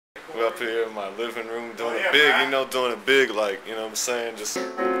We're up here in my living room doing it big, you know, doing it big, like, you know what I'm saying? Just,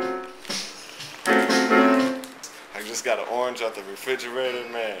 I just got an orange out the refrigerator,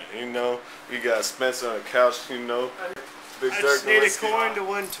 man. You know, we got Spencer on the couch, you know. Big I just need a coin to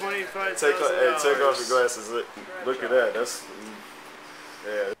win $25,000. Take off your glasses. Look at that. That's,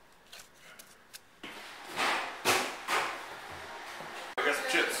 yeah. I got some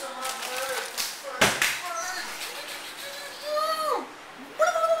chips.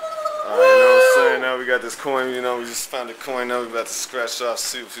 You know what I'm saying? Now we got this coin, you know, we just found a coin, now we about to scratch off,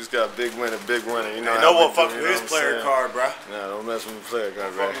 see if he's got a big winner, you know. No one fucking with his player card, bruh. Nah, don't mess with the player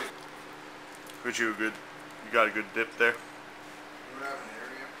card, bro. But you got a good dip there.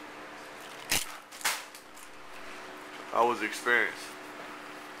 How was the experience?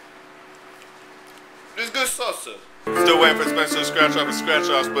 It's good salsa. Still waiting for Spencer to scratch off his scratch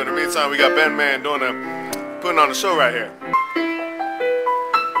offs, but in the meantime we got Ben Man putting on the show right here.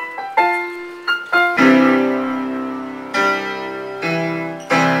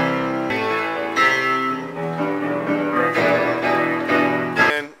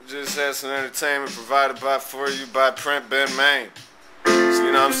 Some entertainment provided for you by Print Ben Man. So,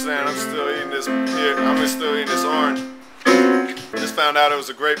 you know what I'm saying? I'm still eating this here. I'm still eating this orange. Just found out it was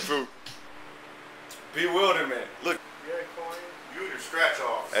a grapefruit. Bewilderment. Look. You and your scratch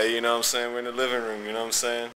off. Hey, you know what I'm saying? We're in the living room, you know what I'm saying?